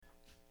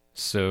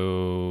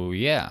So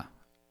yeah,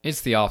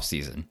 it's the off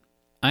season.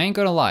 I ain't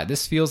gonna lie,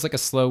 this feels like a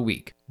slow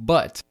week,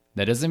 but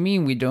that doesn't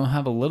mean we don't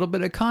have a little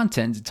bit of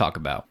content to talk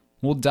about.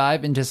 We'll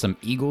dive into some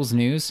Eagles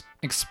news,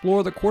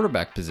 explore the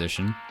quarterback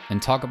position, and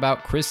talk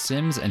about Chris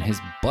Sims and his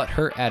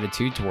butthurt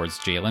attitude towards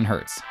Jalen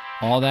Hurts.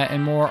 All that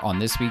and more on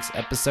this week's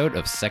episode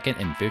of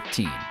 2nd and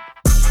 15.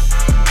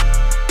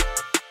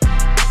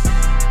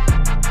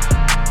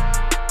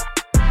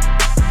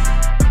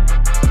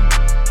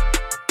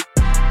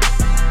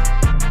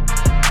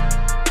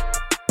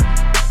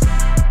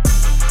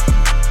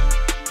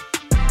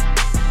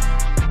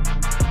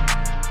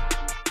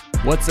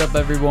 What's up,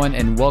 everyone,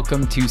 and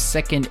welcome to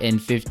 2nd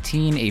and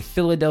 15, a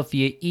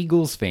Philadelphia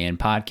Eagles fan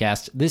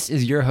podcast. This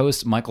is your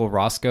host, Michael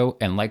Roscoe,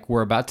 and like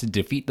we're about to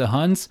defeat the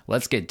Huns,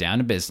 let's get down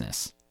to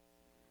business.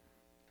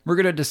 We're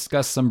going to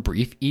discuss some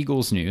brief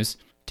Eagles news,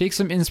 take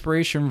some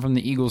inspiration from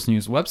the Eagles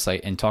news website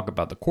and talk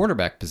about the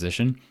quarterback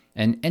position,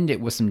 and end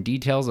it with some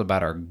details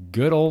about our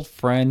good old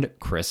friend,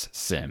 Chris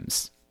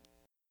Sims.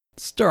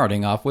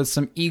 Starting off with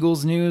some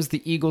Eagles news,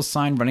 the Eagles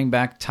signed running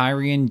back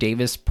Tyrion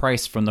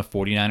Davis-Price from the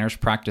 49ers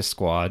practice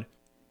squad.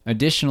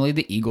 Additionally,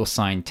 the Eagles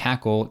signed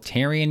tackle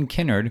Terrion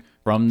Kinnard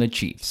from the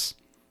Chiefs.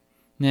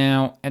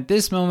 Now, at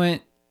this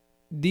moment,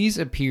 these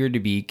appear to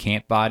be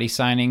camp body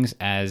signings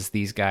as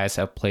these guys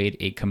have played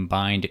a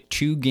combined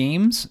 2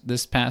 games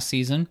this past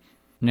season.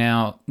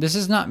 Now, this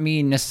is not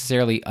me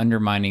necessarily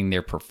undermining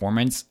their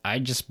performance. I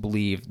just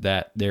believe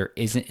that there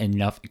isn't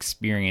enough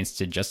experience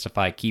to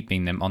justify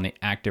keeping them on the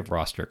active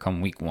roster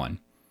come week 1.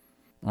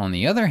 On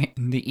the other hand,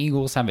 the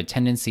Eagles have a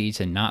tendency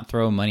to not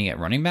throw money at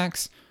running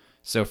backs.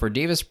 So for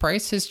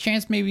Davis-Price, his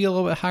chance may be a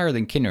little bit higher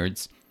than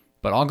Kinnard's,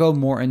 but I'll go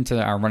more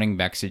into our running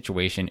back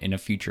situation in a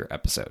future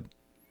episode.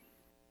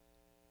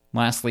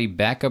 Lastly,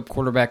 backup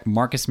quarterback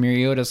Marcus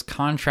Mariota's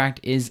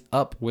contract is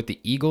up with the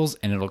Eagles,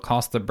 and it'll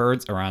cost the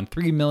Birds around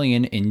 $3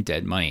 million in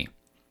dead money.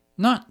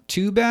 Not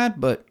too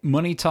bad, but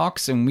money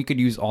talks, and we could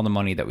use all the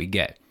money that we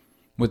get.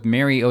 With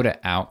Mariota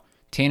out,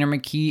 Tanner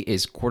McKee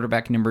is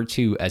quarterback number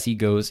 2 as he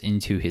goes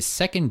into his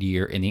second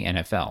year in the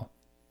NFL.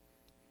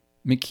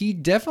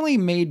 McKee definitely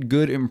made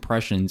good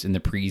impressions in the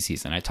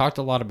preseason. I talked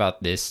a lot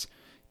about this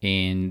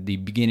in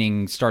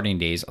the starting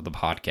days of the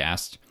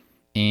podcast,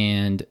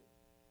 and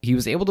he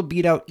was able to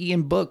beat out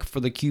Ian Book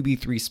for the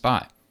QB3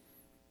 spot.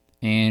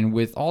 And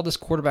with all this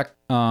quarterback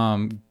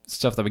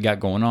stuff that we got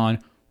going on,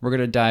 we're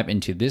going to dive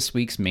into this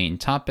week's main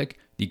topic,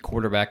 the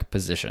quarterback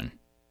position.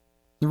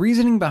 The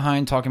reasoning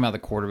behind talking about the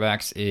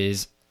quarterbacks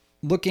is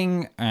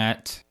looking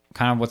at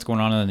kind of what's going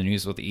on in the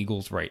news with the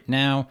Eagles right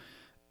now.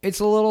 It's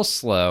a little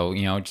slow,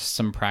 just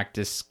some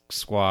practice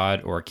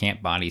squad or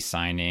camp body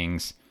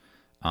signings.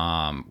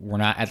 We're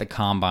not at the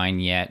combine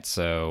yet,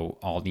 so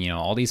all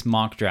these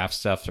mock draft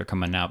stuffs are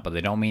coming out, but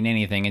they don't mean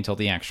anything until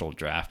the actual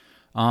draft.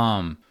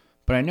 But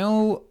I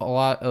know a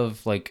lot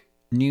of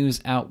news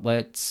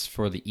outlets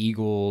for the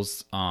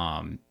Eagles,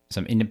 some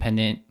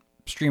independent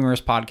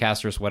streamers,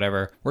 podcasters,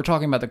 whatever. We're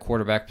talking about the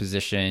quarterback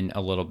position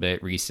a little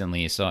bit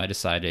recently, so I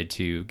decided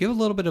to give a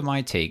little bit of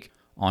my take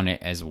on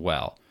it as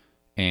well.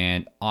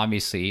 And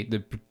obviously,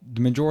 the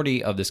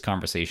majority of this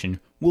conversation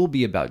will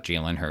be about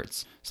Jalen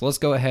Hurts. So let's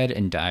go ahead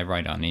and dive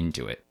right on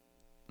into it.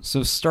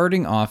 So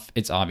starting off,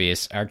 it's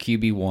obvious our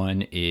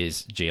QB1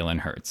 is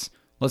Jalen Hurts.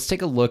 Let's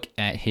take a look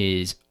at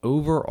his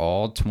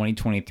overall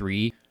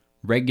 2023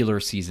 regular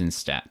season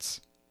stats.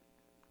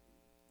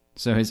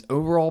 So his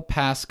overall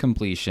pass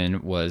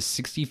completion was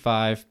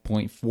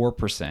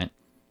 65.4%.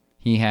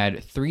 He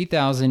had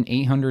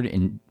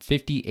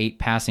 3,858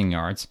 passing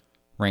yards,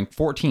 ranked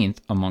 14th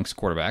amongst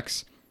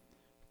quarterbacks,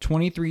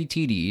 23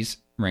 TDs,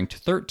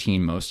 ranked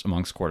 13th most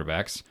amongst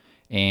quarterbacks,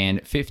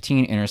 and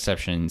 15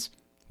 interceptions,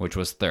 which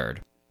was 3rd.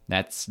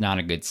 That's not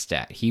a good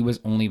stat. He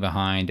was only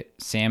behind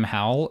Sam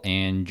Howell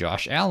and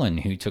Josh Allen,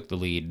 who took the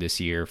lead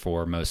this year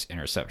for most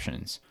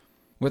interceptions.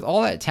 With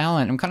all that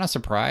talent, I'm kind of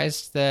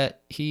surprised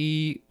that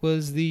he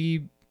was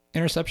the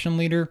interception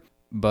leader,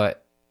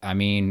 but I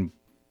mean,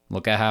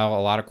 look at how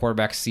a lot of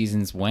quarterback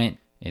seasons went.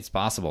 It's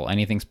possible.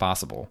 Anything's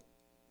possible.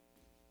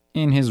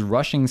 In his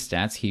rushing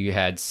stats, he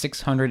had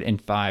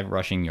 605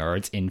 rushing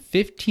yards and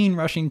 15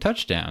 rushing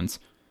touchdowns,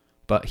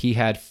 but he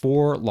had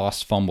 4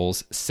 lost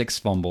fumbles, 6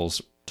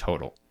 fumbles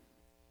total.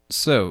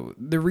 So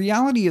the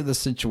reality of the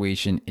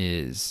situation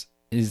is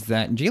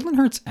that Jalen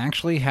Hurts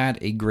actually had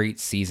a great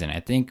season.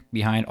 I think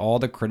behind all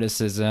the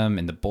criticism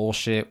and the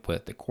bullshit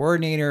with the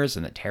coordinators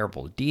and the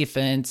terrible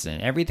defense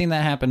and everything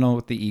that happened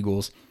with the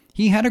Eagles,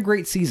 he had a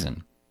great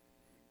season.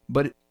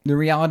 But the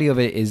reality of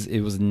it is it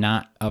was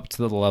not up to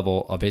the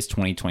level of his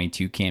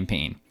 2022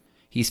 campaign.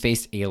 He's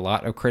faced a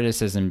lot of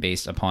criticism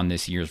based upon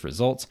this year's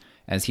results,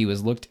 as he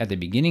was looked at the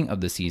beginning of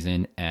the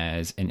season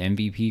as an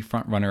MVP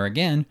frontrunner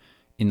again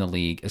in the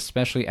league,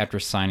 especially after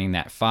signing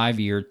that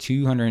 5-year,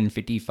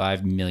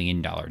 $255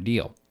 million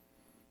deal.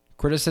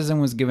 Criticism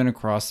was given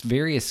across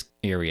various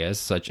areas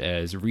such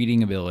as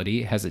reading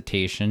ability,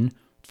 hesitation,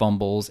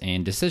 fumbles,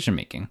 and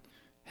decision-making.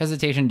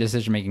 Hesitation and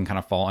decision-making kind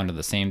of fall under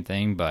the same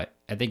thing, but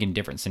I think in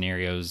different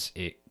scenarios,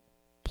 it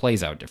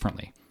plays out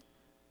differently.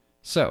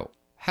 So,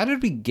 how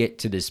did we get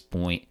to this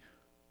point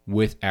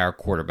with our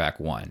quarterback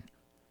one.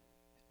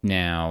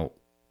 Now,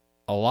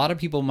 a lot of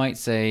people might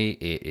say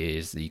it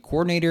is the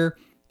coordinator,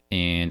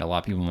 and a lot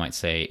of people might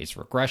say it's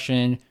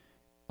regression.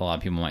 A lot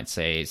of people might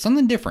say it's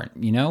something different,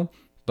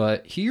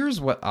 But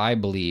here's what I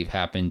believe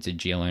happened to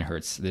Jalen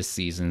Hurts this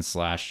season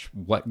 /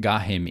 what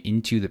got him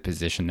into the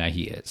position that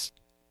he is.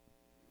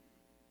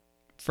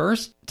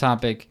 First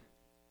topic,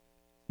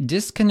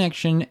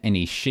 disconnection and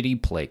a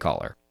shitty play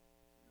caller.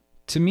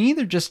 To me,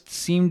 there just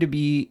seemed to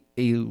be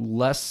a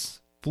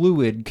less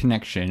fluid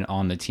connection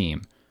on the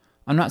team.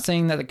 I'm not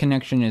saying that the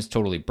connection is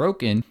totally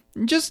broken,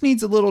 it just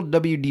needs a little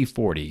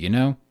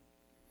WD-40,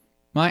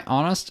 My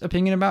honest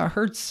opinion about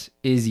Hurts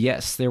is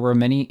yes, there were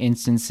many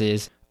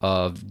instances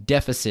of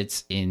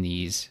deficits in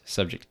these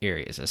subject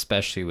areas,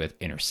 especially with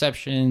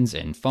interceptions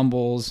and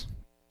fumbles.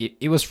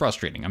 It was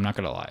frustrating, I'm not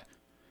going to lie.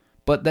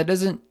 But that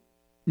doesn't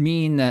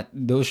mean that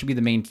those should be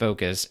the main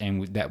focus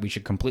and that we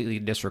should completely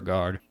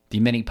disregard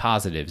the many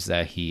positives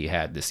that he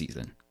had this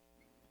season.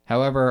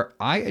 However,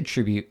 I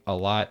attribute a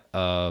lot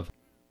of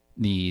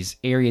these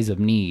areas of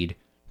need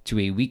to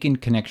a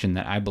weakened connection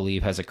that I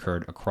believe has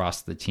occurred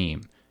across the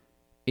team.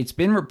 It's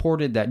been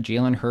reported that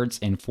Jalen Hurts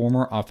and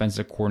former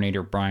offensive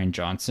coordinator Brian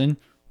Johnson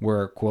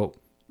were,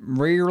 quote,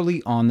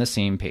 rarely on the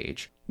same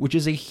page, which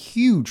is a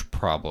huge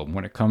problem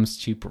when it comes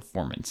to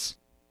performance.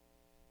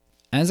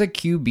 As a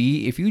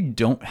QB, if you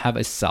don't have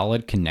a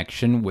solid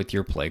connection with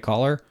your play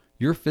caller,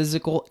 your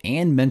physical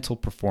and mental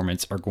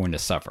performance are going to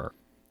suffer.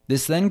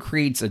 This then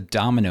creates a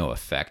domino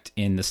effect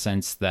in the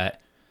sense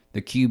that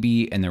the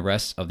QB and the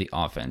rest of the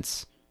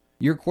offense.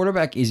 Your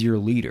quarterback is your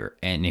leader,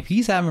 and if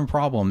he's having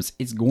problems,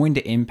 it's going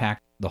to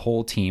impact the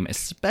whole team,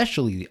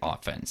 especially the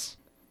offense.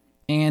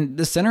 And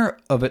the center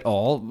of it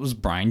all was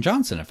Brian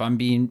Johnson. If I'm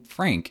being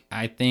frank,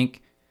 I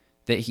think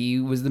that he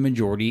was the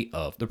majority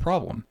of the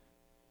problem.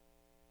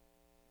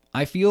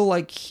 I feel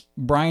like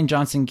Brian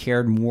Johnson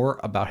cared more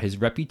about his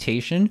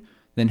reputation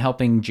than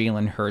helping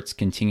Jalen Hurts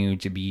continue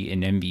to be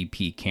an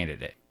MVP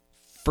candidate.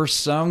 For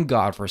some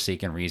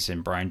godforsaken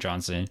reason, Brian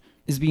Johnson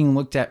is being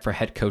looked at for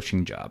head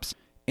coaching jobs.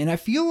 And I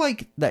feel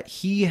like that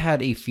he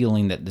had a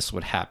feeling that this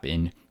would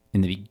happen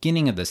in the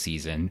beginning of the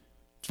season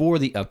for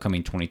the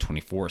upcoming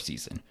 2024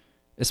 season,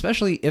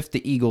 especially if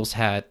the Eagles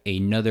had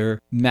another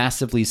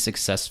massively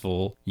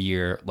successful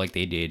year like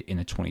they did in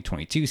the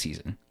 2022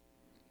 season.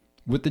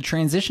 With the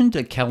transition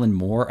to Kellen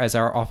Moore as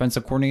our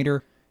offensive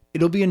coordinator,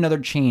 it'll be another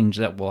change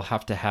that we'll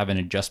have to have an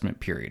adjustment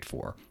period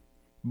for.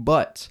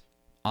 But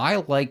I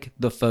like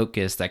the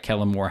focus that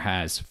Kellen Moore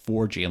has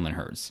for Jalen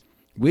Hurts,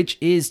 which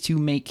is to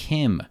make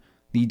him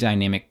the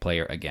dynamic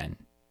player again.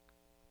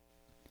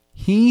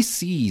 He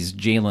sees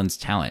Jalen's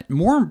talent.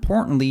 More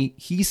importantly,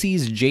 he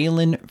sees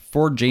Jalen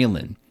for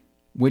Jalen,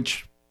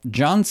 which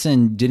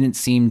Johnson didn't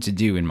seem to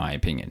do, in my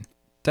opinion.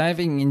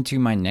 Diving into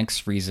my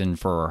next reason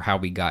for how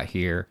we got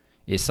here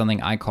is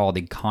something I call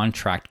the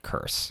contract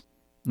curse.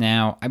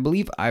 Now, I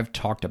believe I've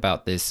talked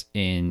about this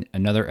in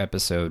another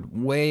episode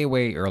way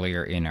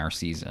earlier in our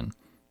season,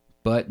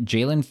 but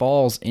Jalen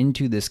falls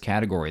into this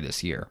category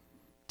this year.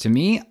 To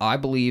me, I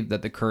believe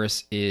that the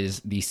curse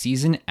is the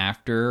season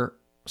after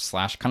 /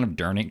 kind of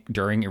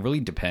during, it really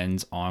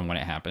depends on when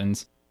it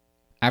happens.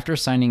 After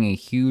signing a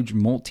huge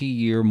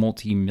multi-year,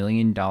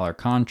 multi-million-dollar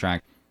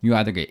contract, you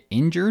either get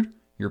injured,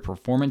 your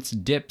performance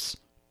dips,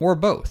 or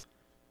both.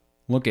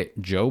 Look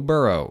at Joe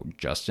Burrow,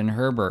 Justin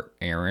Herbert,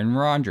 Aaron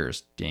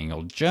Rodgers,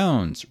 Daniel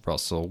Jones,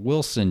 Russell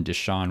Wilson,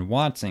 Deshaun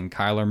Watson,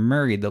 Kyler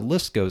Murray. The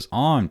list goes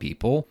on,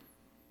 people.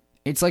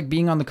 It's like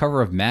being on the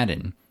cover of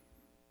Madden.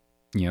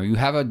 You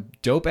have a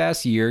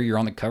dope-ass year, you're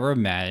on the cover of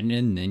Madden,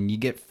 and then you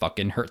get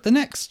fucking hurt the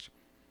next.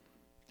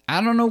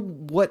 I don't know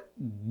what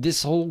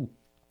this whole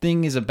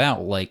thing is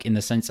about, like, in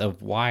the sense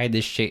of why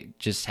this shit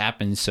just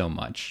happens so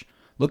much.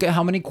 Look at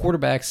how many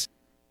quarterbacks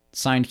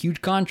signed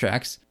huge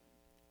contracts,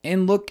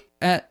 and look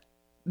at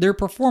their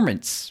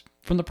performance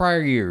from the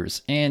prior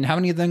years, and how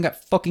many of them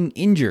got fucking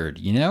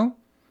injured,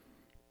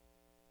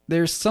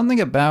 There's something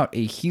about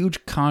a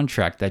huge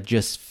contract that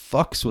just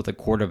fucks with a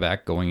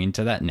quarterback going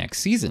into that next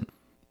season.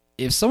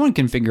 If someone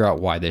can figure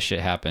out why this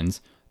shit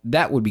happens,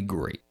 that would be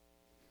great.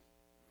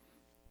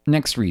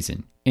 Next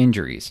reason,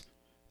 injuries.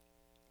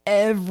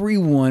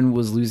 Everyone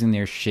was losing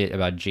their shit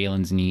about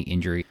Jalen's knee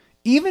injury,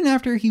 even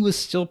after he was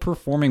still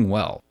performing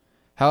well.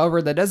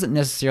 However, that doesn't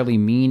necessarily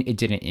mean it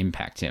didn't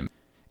impact him.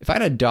 If I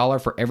had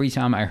 $1 for every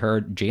time I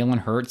heard Jalen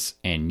Hurts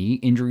and knee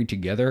injury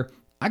together,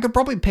 I could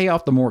probably pay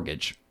off the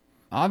mortgage.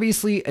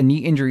 Obviously, a knee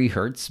injury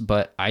hurts,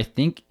 but I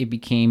think it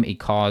became a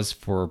cause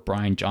for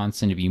Brian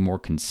Johnson to be more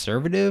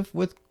conservative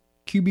with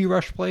QB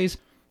rush plays.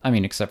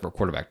 Except for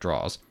quarterback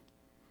draws.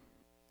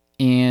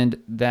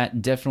 And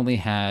that definitely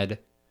had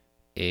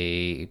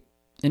an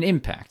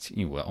impact,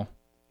 you will.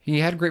 He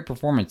had great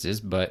performances,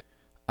 but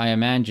I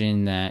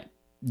imagine that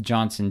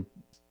Johnson's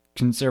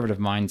conservative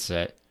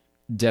mindset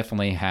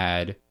definitely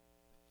had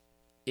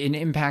an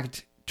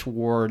impact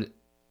toward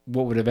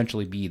what would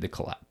eventually be the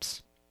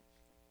collapse.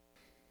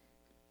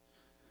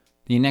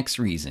 The next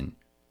reason,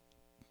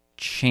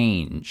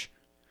 change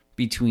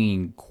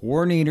between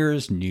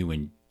coordinators, new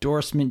and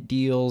endorsement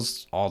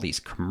deals, all these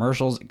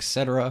commercials,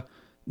 etc.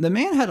 The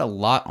man had a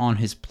lot on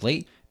his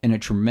plate and a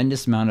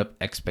tremendous amount of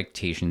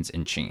expectations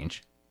and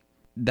change.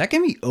 That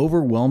can be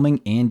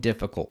overwhelming and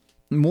difficult.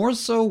 More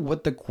so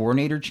with the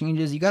coordinator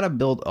changes, you got to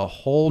build a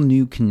whole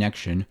new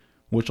connection,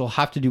 which we'll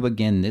have to do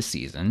again this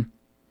season,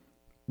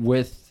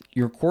 with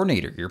your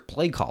coordinator, your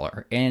play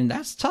caller, and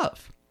that's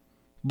tough.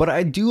 But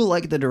I do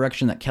like the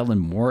direction that Kellen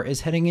Moore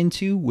is heading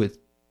into, with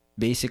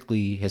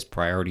basically his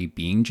priority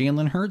being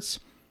Jalen Hurts,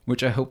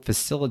 which I hope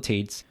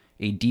facilitates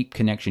a deep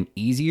connection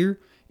easier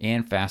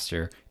and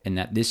faster, and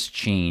that this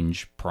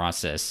change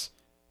process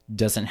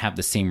doesn't have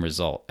the same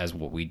result as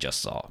what we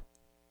just saw.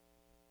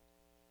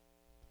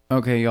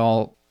 Okay,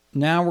 y'all,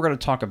 now we're going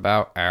to talk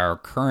about our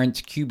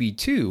current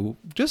QB2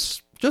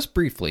 just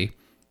briefly,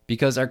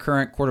 because our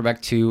current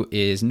quarterback 2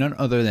 is none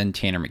other than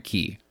Tanner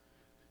McKee.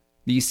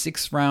 The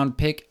 6th round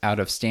pick out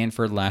of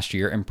Stanford last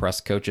year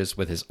impressed coaches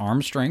with his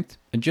arm strength,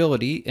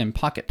 agility, and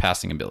pocket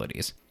passing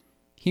abilities.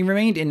 He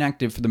remained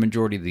inactive for the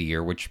majority of the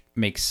year, which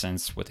makes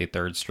sense with a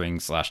third string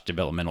 /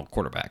 developmental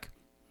quarterback.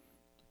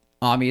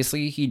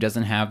 Obviously, he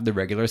doesn't have the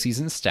regular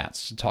season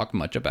stats to talk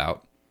much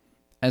about,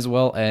 as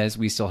well as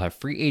we still have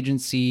free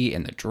agency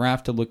and the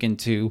draft to look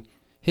into.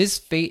 His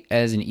fate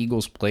as an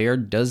Eagles player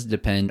does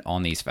depend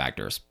on these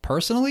factors.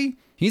 Personally,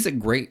 he's a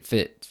great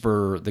fit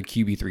for the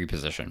QB3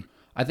 position.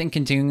 I think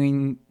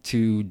continuing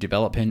to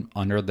develop him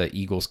under the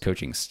Eagles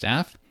coaching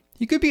staff,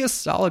 he could be a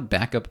solid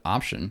backup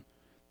option.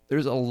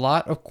 There's a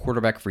lot of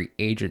quarterback free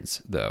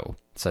agents, though,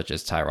 such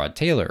as Tyrod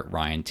Taylor,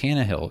 Ryan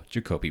Tannehill,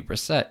 Jacoby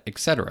Brissett,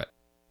 etc.,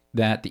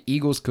 that the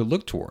Eagles could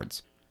look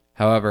towards.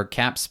 However,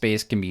 cap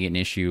space can be an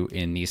issue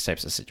in these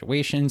types of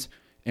situations,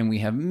 and we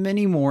have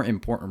many more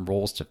important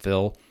roles to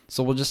fill,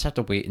 so we'll just have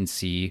to wait and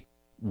see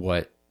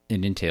what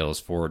it entails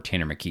for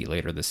Tanner McKee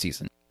later this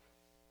season.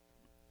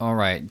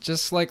 Alright,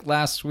 just like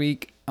last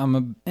week, I'm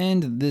going to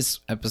end this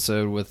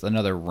episode with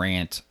another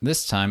rant,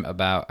 this time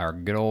about our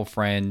good old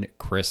friend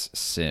Chris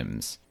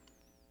Sims.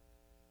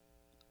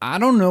 I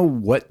don't know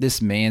what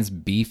this man's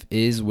beef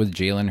is with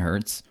Jalen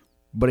Hurts,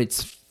 but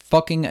it's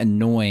fucking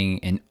annoying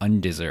and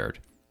undeserved.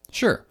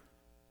 Sure,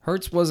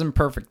 Hurts wasn't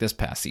perfect this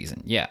past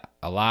season. Yeah,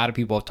 a lot of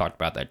people have talked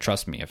about that.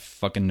 Trust me, I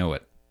fucking know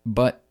it.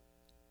 But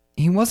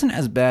he wasn't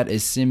as bad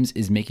as Sims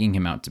is making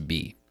him out to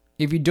be.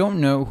 If you don't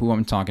know who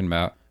I'm talking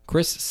about,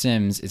 Chris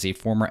Sims is a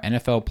former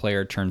NFL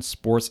player turned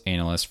sports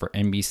analyst for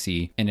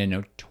NBC and a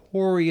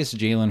notorious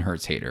Jalen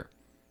Hurts hater.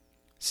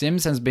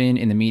 Sims has been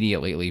in the media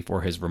lately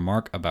for his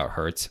remark about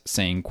Hurts,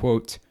 saying,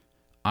 quote,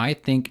 "I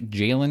think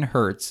Jalen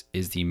Hurts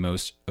is the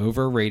most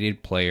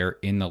overrated player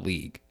in the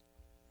league."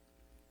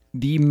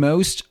 The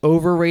most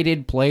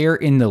overrated player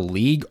in the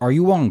league? Are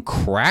you on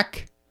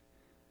crack?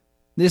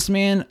 This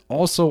man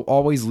also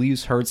always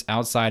leaves Hurts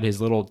outside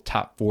his little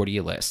top 40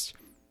 list.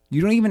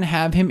 You don't even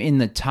have him in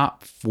the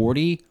top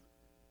 40?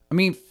 I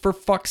mean, for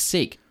fuck's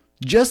sake.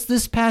 Just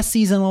this past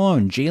season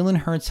alone, Jalen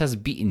Hurts has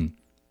beaten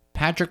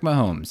Patrick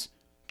Mahomes,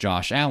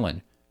 Josh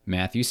Allen,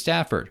 Matthew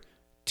Stafford,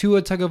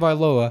 Tua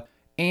Tagovailoa,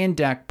 and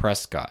Dak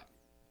Prescott.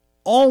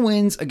 All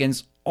wins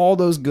against all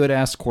those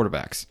good-ass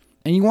quarterbacks.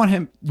 And you want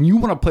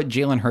to put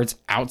Jalen Hurts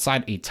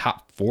outside a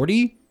top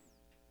 40?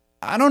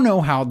 I don't know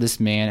how this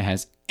man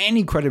has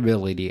any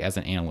credibility as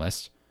an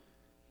analyst.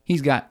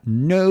 He's got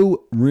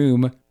no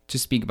room to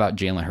speak about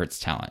Jalen Hurts'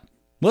 talent,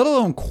 let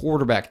alone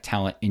quarterback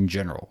talent in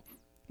general.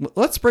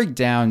 Let's break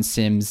down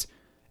Sims'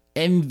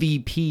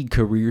 MVP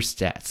career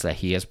stats that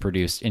he has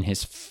produced in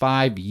his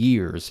 5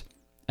 years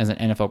as an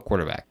NFL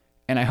quarterback.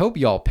 And I hope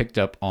y'all picked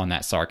up on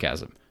that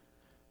sarcasm.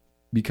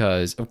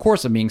 Because, of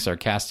course, I'm being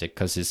sarcastic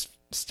because his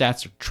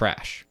stats are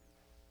trash.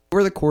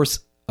 Over the course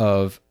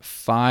of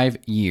 5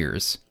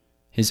 years,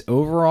 his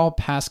overall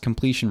pass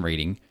completion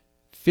rating,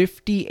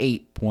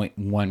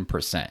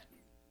 58.1%.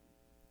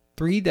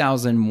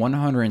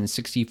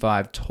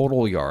 3,165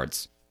 total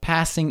yards,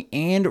 passing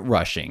and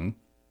rushing,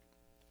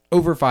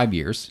 over 5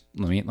 years.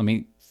 Let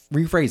me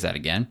rephrase that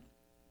again.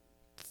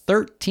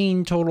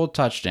 13 total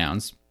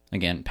touchdowns,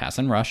 again, pass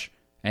and rush,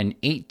 and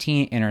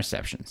 18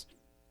 interceptions.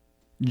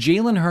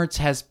 Jalen Hurts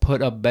has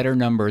put up better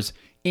numbers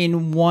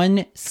in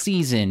one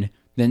season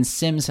than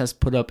Sims has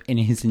put up in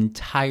his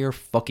entire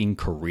fucking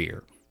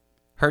career.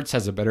 Hurts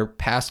has a better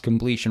pass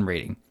completion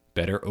rating,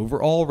 better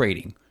overall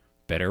rating,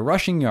 better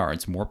rushing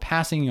yards, more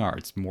passing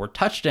yards, more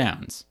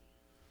touchdowns.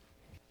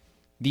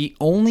 The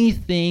only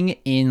thing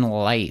in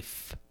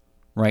life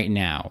right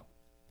now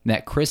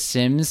that Chris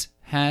Sims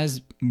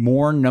has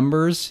more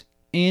numbers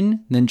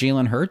in than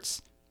Jalen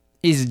Hurts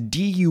is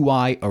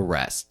DUI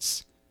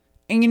arrests.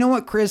 And you know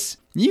what, Chris?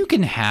 You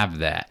can have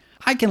that.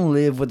 I can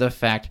live with the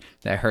fact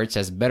that Hurts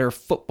has better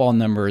football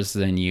numbers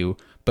than you,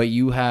 but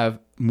you have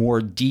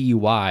more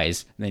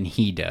DUIs than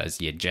he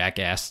does, you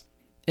jackass.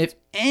 If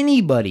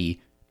anybody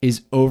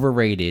is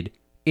overrated,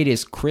 it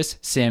is Chris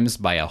Sims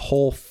by a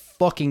whole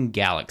fucking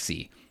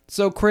galaxy.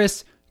 So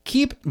Chris,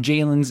 keep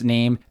Jalen's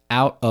name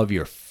out of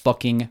your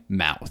fucking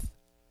mouth.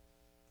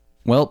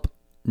 Welp,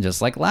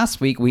 just like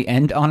last week, we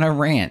end on a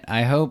rant.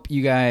 I hope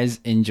you guys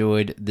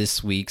enjoyed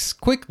this week's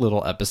quick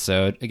little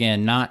episode.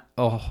 Again, not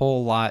a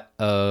whole lot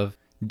of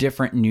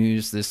different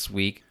news this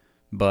week,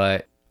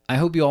 but I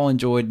hope you all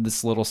enjoyed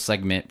this little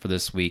segment for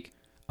this week.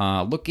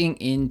 Looking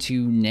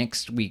into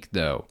next week,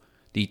 though,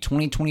 the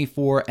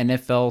 2024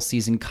 NFL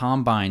season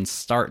combine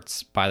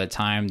starts by the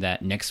time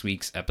that next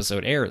week's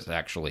episode airs,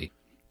 actually.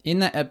 In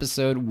that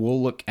episode,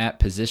 we'll look at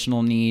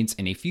positional needs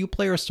and a few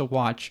players to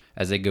watch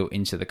as they go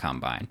into the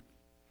combine.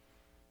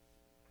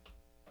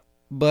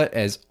 But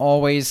as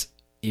always,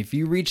 if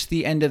you reach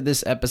the end of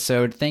this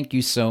episode, thank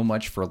you so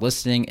much for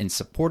listening and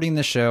supporting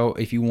the show.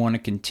 If you want to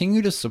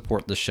continue to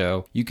support the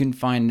show, you can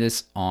find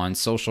us on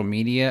social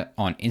media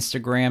on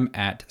Instagram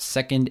at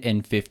 2nd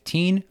and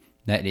 15.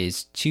 That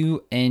is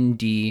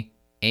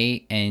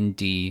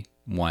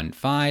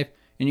 2NDAND15.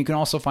 And you can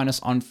also find us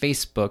on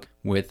Facebook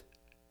with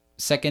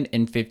 2nd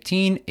and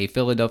 15, a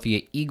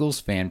Philadelphia Eagles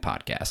fan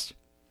podcast.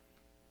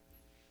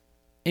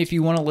 If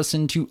you want to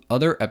listen to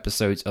other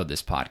episodes of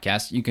this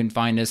podcast, you can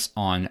find us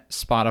on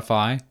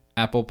Spotify,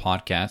 Apple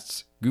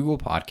Podcasts, Google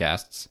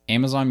Podcasts,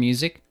 Amazon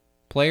Music,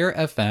 Player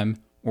FM,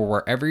 or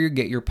wherever you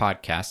get your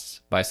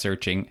podcasts by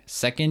searching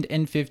 2nd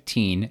and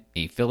 15,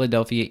 a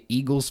Philadelphia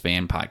Eagles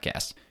fan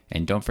podcast.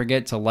 And don't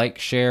forget to like,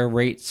 share,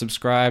 rate,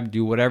 subscribe,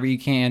 do whatever you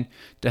can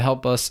to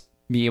help us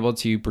be able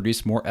to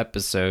produce more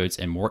episodes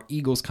and more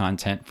Eagles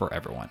content for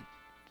everyone.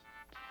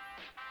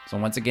 So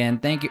once again,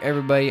 thank you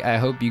everybody. I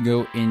hope you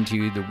go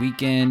into the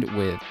weekend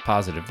with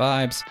positive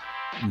vibes.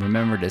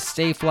 Remember to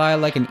stay fly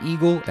like an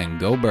eagle and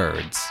go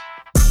birds.